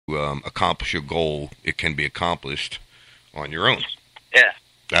accomplish your goal, it can be accomplished on your own. Yeah.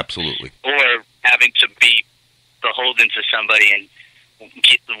 Absolutely. Or having to be beholden to somebody and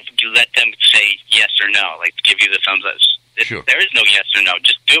you let them say yes or no, like give you the thumbs up. Sure. There is no yes or no.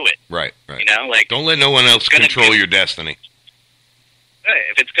 Just do it. Right, right. You know, like don't let no one else control your destiny. Right.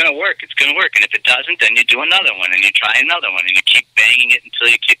 If it's going to work, it's going to work. And if it doesn't, then you do another one, and you try another one, and you keep banging it until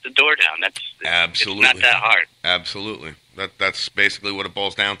you kick the door down. Absolutely. It's not that hard. Absolutely. That's basically what it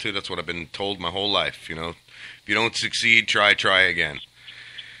boils down to. That's what I've been told my whole life. You know, if you don't succeed, try again.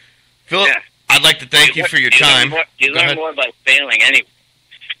 Philip, yeah. I'd like to thank you for your time. You learn more by failing anyway.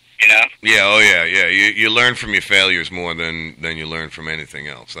 You know? Yeah, oh yeah. You learn from your failures more than you learn from anything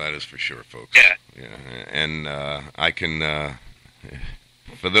else. That is for sure, folks. Yeah. Yeah. And I can,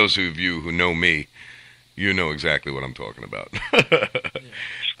 for those of you who know me, you know exactly what I'm talking about.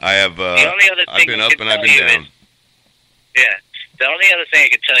 I have. I've been up and I've been down. Yeah. The only other thing I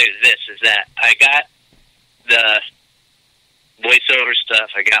can tell you is this: is that I got the voiceover stuff.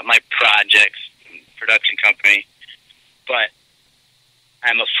 I got my projects, production company, but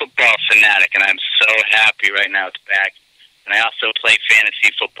I'm a football fanatic, and I'm so happy right now it's back. And I also play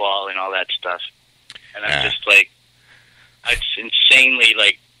fantasy football and all that stuff. And I'm just like, it's insanely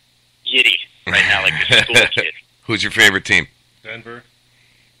like giddy right now, like a school kid. Who's your favorite team? Denver.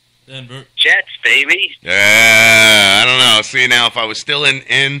 Jets, baby. I don't know. See, now if I was still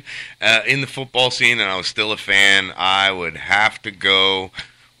in the football scene and I was still a fan, I would have to go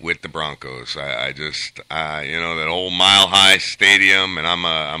with the Broncos. I just that old Mile High Stadium, and I'm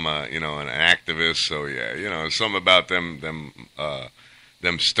a an activist, so yeah, something about them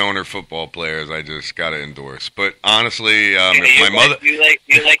stoner football players I just gotta endorse. But honestly, if my mother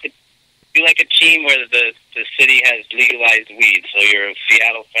you like a team where the city has legalized weed, so you're a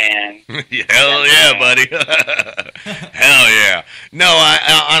Seattle fan. Hell yeah, buddy. Hell yeah. No,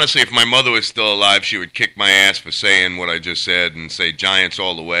 I honestly, if my mother was still alive, she would kick my ass for saying what I just said and say Giants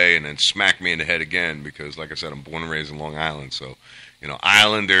all the way and then smack me in the head again because, like I said, I'm born and raised in Long Island, so,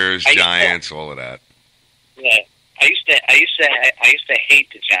 Islanders, Giants, all of that. Yeah. I used to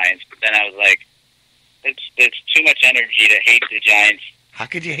hate the Giants, but then I was like, it's too much energy to hate the Giants. How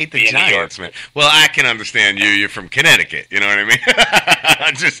could you hate the Giants, man? Well, I can understand you. You're from Connecticut. You know what I mean?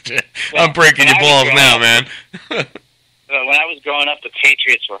 I'm breaking your balls now, man. When I was growing up, the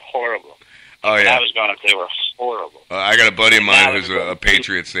Patriots were horrible. Oh, yeah. When I was growing up, they were horrible. I got a buddy of mine who's a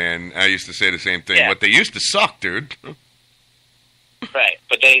Patriots fan. I used to say the same thing. Yeah. But they used to suck, dude. Right,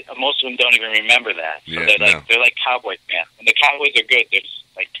 but most of them don't even remember that. So yeah, they're like Cowboys fans. And the Cowboys are good. There's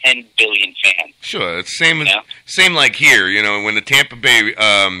like 10 billion fans. Sure, it's same like here. When the Tampa Bay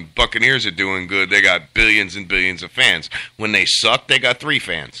Buccaneers are doing good, they got billions and billions of fans. When they suck, they got 3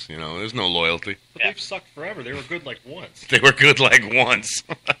 fans. There's no loyalty. But they've sucked forever. They were good like once. They were good like once.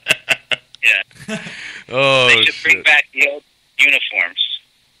 Yeah. Oh, they should bring back the old uniforms.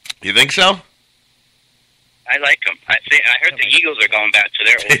 You think so? I like them. I heard the Eagles are going back to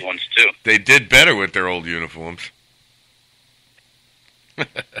their old ones, too. They did better with their old uniforms. I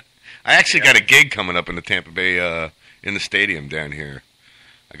actually got a gig coming up in the Tampa Bay, in the stadium down here.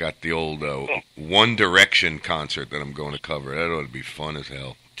 I got the old One Direction concert that I'm going to cover. That ought to be fun as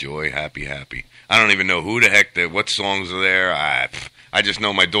hell. Joy, happy. I don't even know who the heck, what songs are there. I just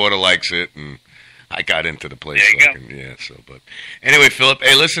know my daughter likes it, and I got into the place. But anyway, Philip,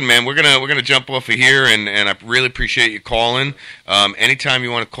 hey, listen, man, we're gonna jump off of here, and I really appreciate you calling. Anytime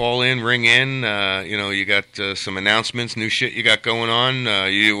you want to call in, ring in. You got some announcements, new shit you got going on, or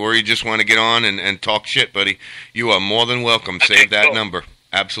you just want to get on and talk shit, buddy. You are more than welcome. Okay, save that number.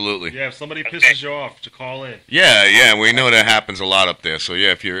 Absolutely. Yeah, if somebody pisses you off, to call in. Yeah, we know that happens a lot up there. So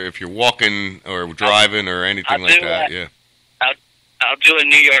yeah, if you're walking or driving or anything like that, yeah. I'll do a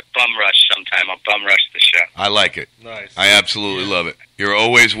New York bum rush sometime. I'll bum rush the show. I like it. Nice. I absolutely love it. You're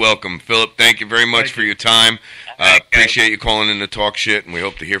always welcome. Philip, thank you very much for your time. Appreciate you calling in to talk shit, and we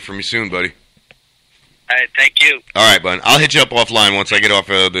hope to hear from you soon, buddy. All right, thank you. All right, bud. I'll hit you up offline once I get off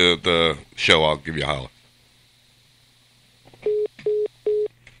the show. I'll give you a holler.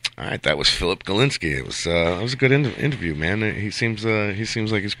 All right, that was Philip Galinsky. It was a good interview, man. He seems like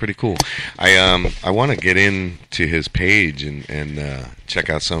he's pretty cool. I want to get into his page and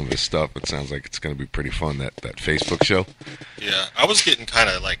check out some of his stuff. It sounds like it's going to be pretty fun, that Facebook show. Yeah, I was getting kind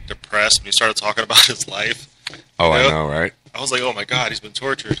of like depressed when he started talking about his life. Oh, I know, right? I was like, oh my God, he's been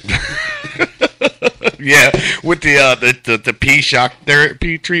tortured. Yeah, with the P-shock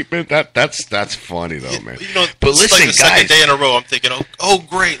therapy treatment, that's funny though, man. But listen, like the second day in a row, I'm thinking, oh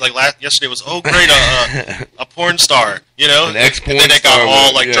great, like yesterday was great, a porn star, an ex-porn star. And then it got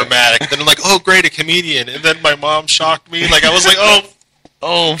all like yeah. dramatic. Then I'm like, oh great, a comedian. And then my mom shocked me. Like I was like, oh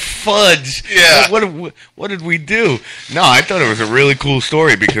Oh, fudge. Yeah. What did we do? No, I thought it was a really cool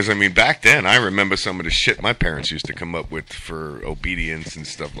story because, I mean, back then, I remember some of the shit my parents used to come up with for obedience and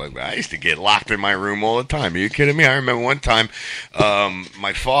stuff like that. I used to get locked in my room all the time. Are you kidding me? I remember one time,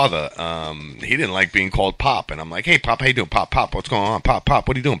 my father, he didn't like being called Pop. And I'm like, hey, Pop, how you doing? Pop, Pop, what's going on? Pop, Pop,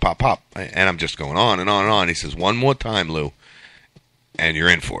 what are you doing? Pop, Pop. And I'm just going on and on and on. He says, one more time, Lou, and you're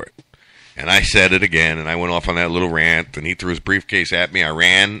in for it. And I said it again, and I went off on that little rant, and he threw his briefcase at me. I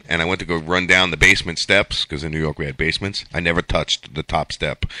ran, and I went to go run down the basement steps, because in New York we had basements. I never touched the top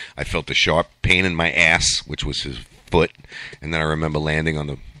step. I felt a sharp pain in my ass, which was his foot, and then I remember landing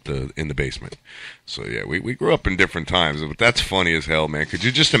on in the basement. So, yeah, we grew up in different times, but that's funny as hell, man. Could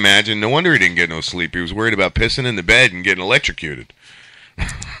you just imagine? No wonder he didn't get no sleep. He was worried about pissing in the bed and getting electrocuted. A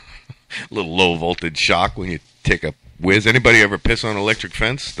little low-voltage shock when you take a whiz. Anybody ever piss on an electric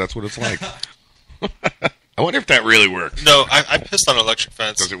fence? That's what it's like. I wonder if that really works. No, I pissed on an electric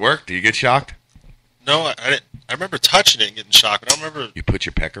fence. Does it work? Do you get shocked? No, I didn't. I remember touching it and getting shocked. I don't remember. You put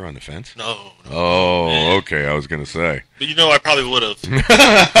your pecker on the fence? No. Oh, okay. I was going to say. But I probably would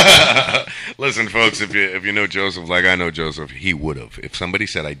have. Listen, folks, if you know Joseph like I know Joseph, he would have. If somebody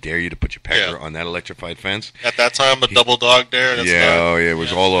said, I dare you to put your pecker on that electrified fence. At that time, a double dog dare. That's it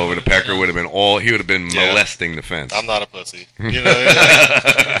was all over. The pecker would have been he would have been molesting the fence. I'm not a pussy.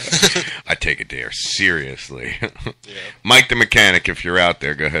 I take a dare seriously. Mike the mechanic, if you're out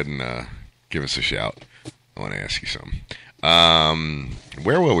there, go ahead and give us a shout. I want to ask you something.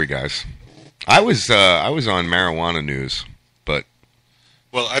 Where were we, guys? I was on marijuana news, but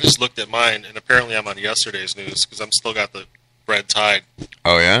well, I just looked at mine, and apparently I'm on yesterday's news because I'm still got the red tide.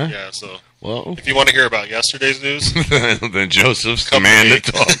 Oh yeah. Yeah. So well, if you want to hear about yesterday's news, then Joseph's the man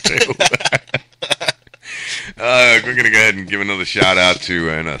to talk to. We're going to go ahead and give another shout out to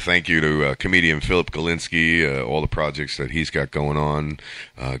and thank you to comedian Philip Galinsky, all the projects that he's got going on.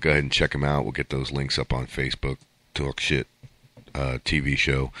 Go ahead and check him out. We'll get those links up on Facebook. Talk Shit TV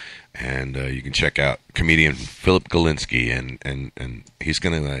show, and you can check out comedian Philip Galinsky, and he's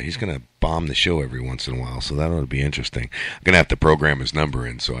gonna bomb the show every once in a while, so that ought to be interesting. I'm gonna have to program his number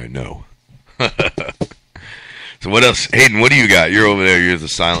in so I know. So what else? Hayden, what do you got? You're over there. You're the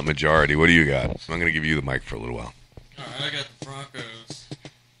silent majority. What do you got? I'm going to give you the mic for a little while. All right, I got the Broncos.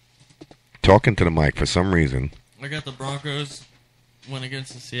 Talking to the mic for some reason. I got the Broncos win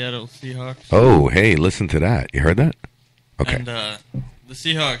against the Seattle Seahawks. Oh, hey, listen to that. You heard that? Okay. And the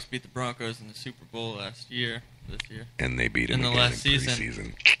Seahawks beat the Broncos in the Super Bowl this year. And they beat them in the last season.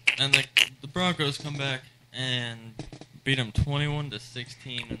 Preseason. And the Broncos come back and beat them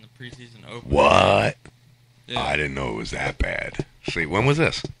 21-16 in the preseason opener. What? Yeah. I didn't know it was that bad. See, when was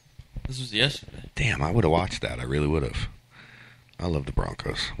this? This was yesterday. Damn, I would have watched that. I really would have. I love the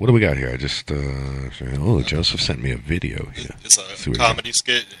Broncos. What do we got here? I just, Joseph sent me a video here. It's a comedy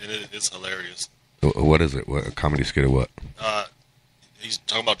skit, and it is hilarious. What is it? What, a comedy skit of what? He's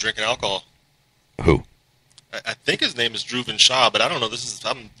talking about drinking alcohol. Who? I think his name is Dhruvan Shah, but I don't know.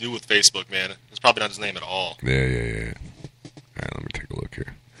 I'm new with Facebook, man. It's probably not his name at all. Yeah. All right, let me take a look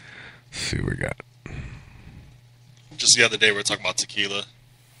here. Let's see what we got. Just the other day, we were talking about tequila.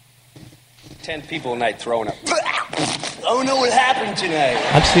 10 people a night throwing up. I don't know what happened tonight.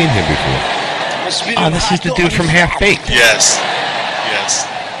 I've seen him before. Oh, this is the dude from Half Baked. Yes.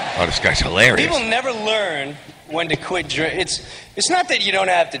 Oh, this guy's hilarious. People never learn when to quit drinking. It's not that you don't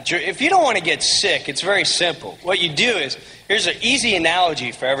have to drink. If you don't want to get sick, it's very simple. What you do is, here's an easy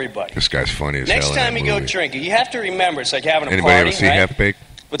analogy for everybody. This guy's funny as hell. Next time you go drinking, you have to remember it's like having a party. Anybody ever see right? Half Baked?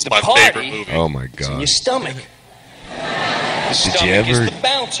 But the my party favorite movie. Oh my is in god. your stomach. The stomach you ever is the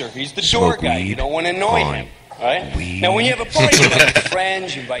bouncer. He's the door guy. weed You don't want to annoy on him. Right? weed? Now, when you have a party, you invite your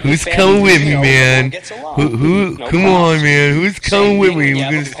friends, you invite your Who's family. coming with me, everyone man? gets along. Who? No Come problem. on, man. Who's coming Same with thing me? when you We're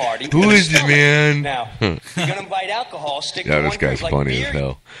have a gonna- party Who in the is it, stomach. man? Now, you're going to invite alcohol, stick Yeah, to this one guy's drink, funny like as beer.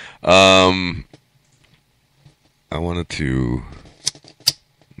 hell. I wanted to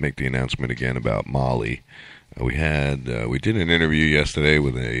make the announcement again about Molly. We did an interview yesterday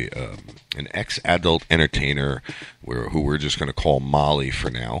with an ex-adult entertainer who we're just going to call Molly for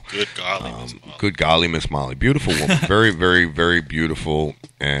now. Good golly, Miss Molly. Good golly, Miss Molly. Beautiful woman. Very, very, very beautiful.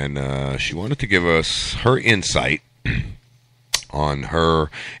 And she wanted to give us her insight on her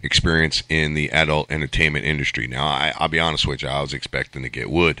experience in the adult entertainment industry. Now, I'll be honest with you. I was expecting to get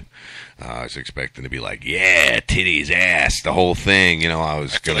wood. I was expecting to be like, yeah, titties, ass, the whole thing. I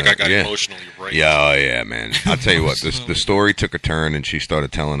feel like I got emotionally raped. Yeah, man. I'll tell you what, the story took a turn, and she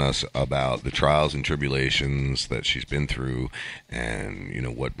started telling us about the trials and tribulations that she's been through and,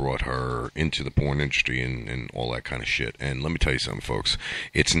 what brought her into the porn industry and all that kind of shit. And let me tell you something, folks.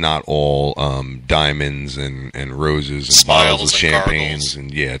 It's not all diamonds and roses and Smiles bottles of champagnes,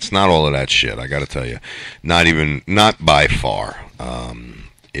 and yeah, it's not all of that shit. I got to tell you, not by far.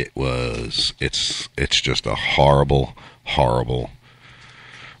 It's just a horrible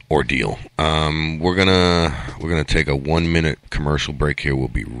ordeal. We're gonna take a 1-minute commercial break here. We'll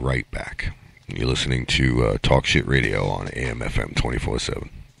be right back. You're listening to Talk Shit Radio on AM/FM 24/7.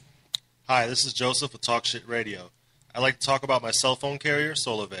 Hi, this is Joseph with Talk Shit Radio. I'd like to talk about my cell phone carrier,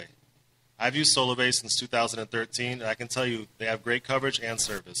 Solivay. I've used Solivay since 2013, and I can tell you they have great coverage and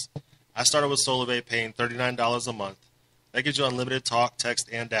service. I started with Solivay paying $39 a month. That gives you unlimited talk, text,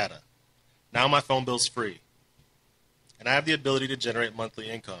 and data. Now my phone bill's free, and I have the ability to generate monthly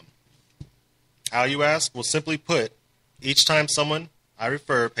income. How, you ask? Well, simply put, each time someone I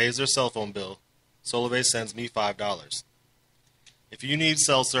refer pays their cell phone bill, Solivay sends me $5. If you need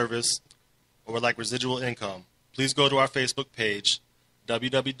cell service or would like residual income, please go to our Facebook page,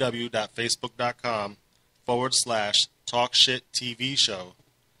 www.facebook.com/TalkShitTVShow,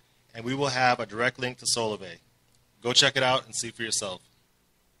 and we will have a direct link to Solivay. Go check it out and see for yourself.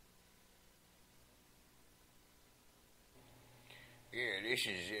 Yeah, this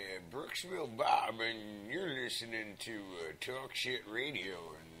is Brooksville Bob, and you're listening to Talk Shit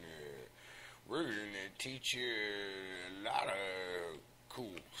Radio, and we're going to teach you a lot of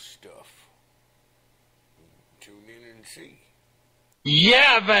cool stuff. Tune in and see.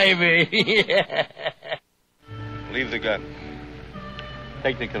 Yeah, baby! Yeah. Leave the gun.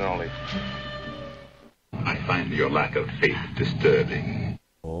 Take the cannoli. I find your lack of faith disturbing.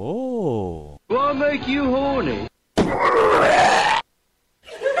 Oh. What make you horny?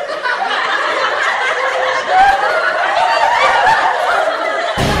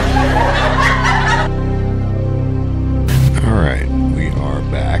 Alright, we are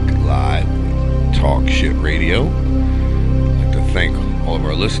back live with Talk Shit Radio. I'd like to thank all of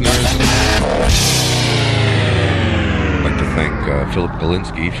our listeners. I'd like to thank Philip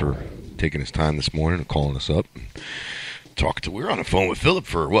Galinsky for taking his time this morning and calling us up and we were on the phone with Philip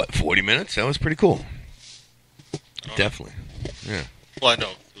for 40 minutes. That was pretty cool. Definitely. Yeah. Well, I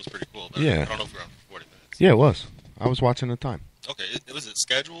know it was pretty cool, but yeah. I don't know if we were on for 40 minutes. Yeah, it was. I was watching the time. Okay, was it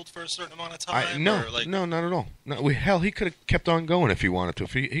scheduled for a certain amount of time? No, not at all. No, hell, he could have kept on going if he wanted to.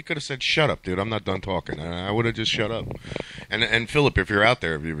 If he could have said, "Shut up, dude, I'm not done talking," and I would have just shut up. And Philip, if you're out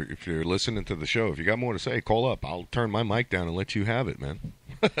there, if you're listening to the show, if you got more to say, call up. I'll turn my mic down and let you have it, man.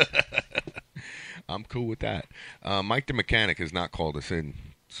 I'm cool with that. Mike the mechanic has not called us in,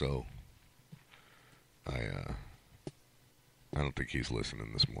 so I don't think he's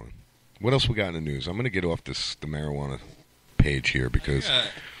listening this morning. What else we got in the news? I'm going to get off the marijuana page here because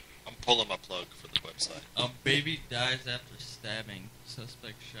I'm pulling my plug for the website. A baby dies after stabbing.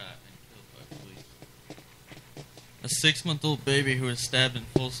 Suspect shot and killed by police. A 6-month-old baby who was stabbed in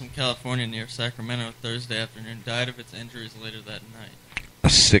Folsom, California near Sacramento Thursday afternoon died of its injuries later that night. A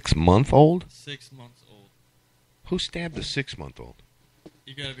 6-month-old? 6 months old. Who stabbed a 6-month-old?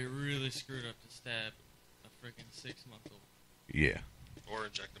 You gotta be really screwed up to stab a freaking 6-month-old. Yeah. Or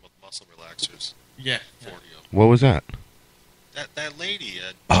inject them with muscle relaxers. Yeah. 40 of them. What was that? That lady.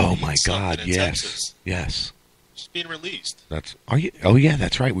 Oh my God! In yes, Texas. yes. She's being released. Oh yeah,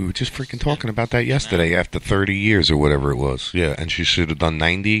 that's right. We were just freaking talking about that yesterday. After 30 years or whatever it was. Yeah, and she should have done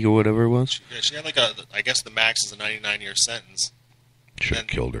 90 or whatever it was. She had I guess the max is a 99-year sentence. Should have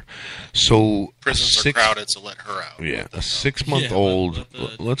killed her. So prisons are crowded, so let her out. Yeah, a 6-month-old.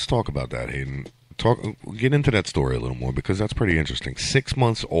 Let's talk about that, Hayden. Get into that story a little more because that's pretty interesting. 6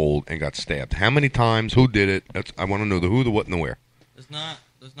 months old and got stabbed. How many times? Who did it? I want to know the who, the what, and the where. There's not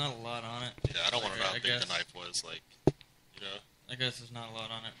a lot on it. Yeah, I don't want to know how big the knife was. I guess there's not a lot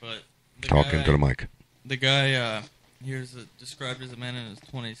on it, but talk into the mic. The guy here's described as a man in his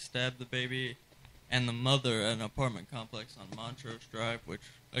 20s stabbed the baby and the mother at an apartment complex on Montrose Drive, which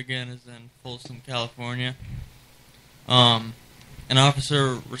again is in Folsom, California. An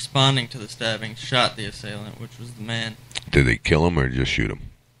officer responding to the stabbing shot the assailant, which was the man. Did they kill him or just shoot him?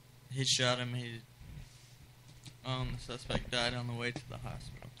 He shot him. The suspect died on the way to the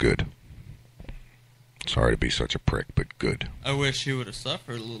hospital. Good. Sorry to be such a prick, but good. I wish he would have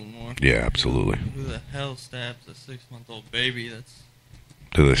suffered a little more. Yeah, absolutely. Who the hell stabs a 6-month-old baby? That's.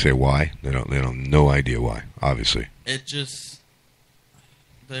 Do they say why? They don't. No idea why. Obviously. It just.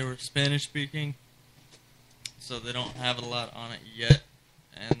 They were Spanish speaking. So they don't have a lot on it yet,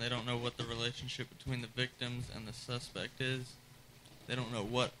 and they don't know what the relationship between the victims and the suspect is. They don't know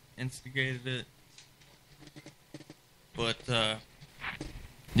what instigated it. But, yeah,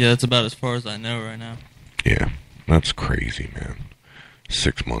 that's about as far as I know right now. Yeah, that's crazy, man.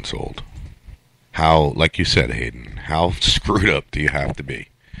 6 months old. How, like you said, Hayden, how screwed up do you have to be?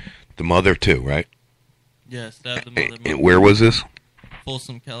 The mother, too, right? Yeah, stabbed the mother. Where was this?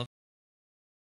 Folsom, California.